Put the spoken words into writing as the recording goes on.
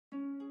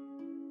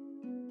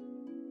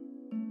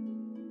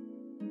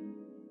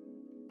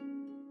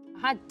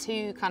I had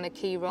two kind of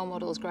key role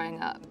models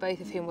growing up, both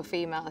of whom were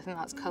female. I think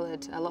that's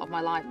coloured a lot of my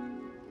life.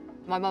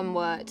 My mum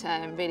worked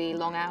really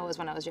long hours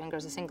when I was younger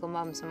as a single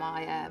mum, so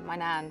my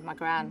nan, my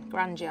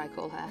Grangie I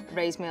call her,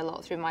 raised me a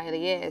lot through my early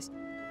years.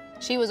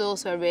 She was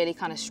also a really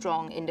kind of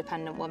strong,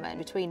 independent woman.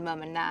 Between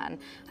mum and nan,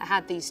 I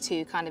had these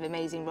two kind of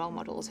amazing role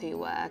models who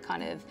were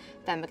kind of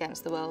them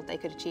against the world. They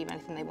could achieve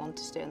anything they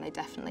wanted to do, and they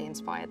definitely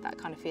inspired that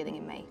kind of feeling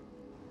in me.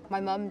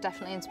 My mum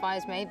definitely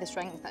inspires me, the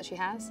strength that she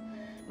has.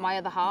 My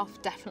other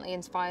half definitely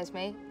inspires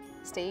me.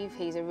 Steve,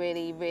 he's a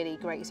really, really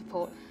great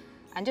support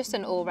and just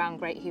an all-round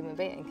great human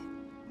being.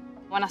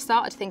 When I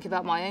started to think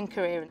about my own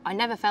career, I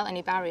never felt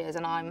any barriers,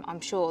 and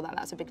I'm sure that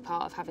that's a big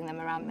part of having them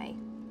around me.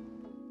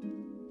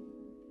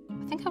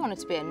 I think I wanted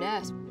to be a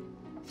nurse.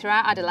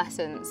 Throughout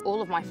adolescence,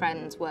 all of my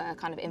friends were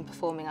kind of in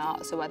performing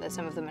arts, so whether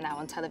some of them are now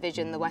on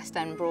television, the West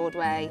End,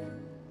 Broadway.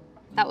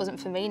 That wasn't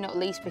for me, not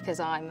least because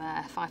I'm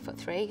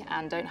 5'3"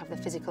 and don't have the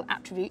physical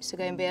attributes to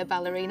go and be a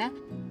ballerina.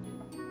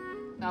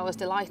 I was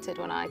delighted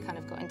when I kind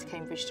of got into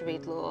Cambridge to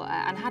read law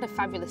and had a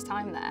fabulous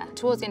time there.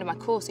 Towards the end of my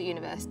course at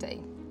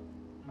university,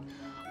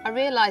 I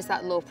realised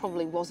that law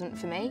probably wasn't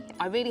for me.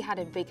 I really had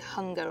a big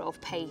hunger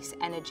of pace,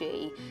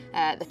 energy,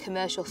 the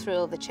commercial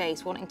thrill of the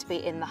chase, wanting to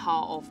be in the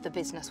heart of the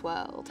business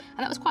world. And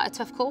that was quite a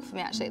tough call for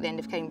me actually at the end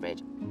of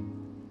Cambridge.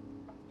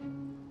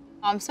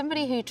 I'm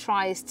somebody who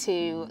tries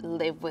to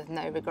live with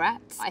no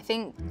regrets. I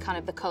think kind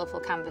of the colourful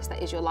canvas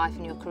that is your life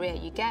and your career,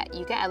 you get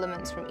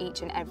elements from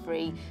each and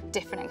every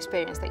different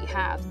experience that you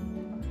have.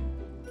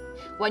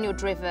 When you're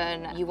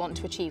driven, you want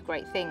to achieve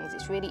great things,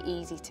 it's really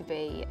easy to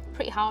be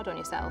pretty hard on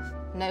yourself.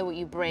 Know what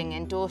you bring,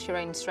 endorse your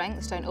own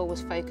strengths, don't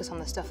always focus on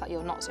the stuff that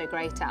you're not so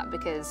great at,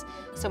 because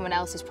someone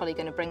else is probably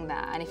going to bring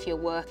that, and if you're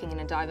working in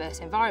a diverse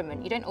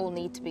environment, you don't all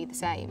need to be the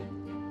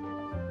same.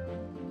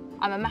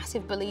 I'm a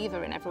massive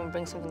believer in everyone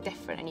brings something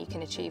different and you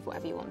can achieve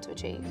whatever you want to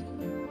achieve.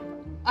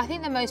 I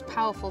think the most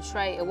powerful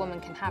trait a woman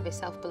can have is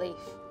self-belief.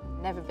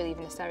 Never believe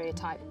in a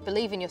stereotype.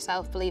 Believe in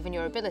yourself, believe in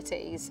your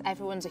abilities.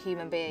 Everyone's a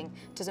human being.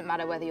 Doesn't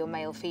matter whether you're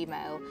male or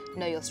female.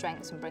 Know your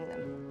strengths and bring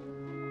them.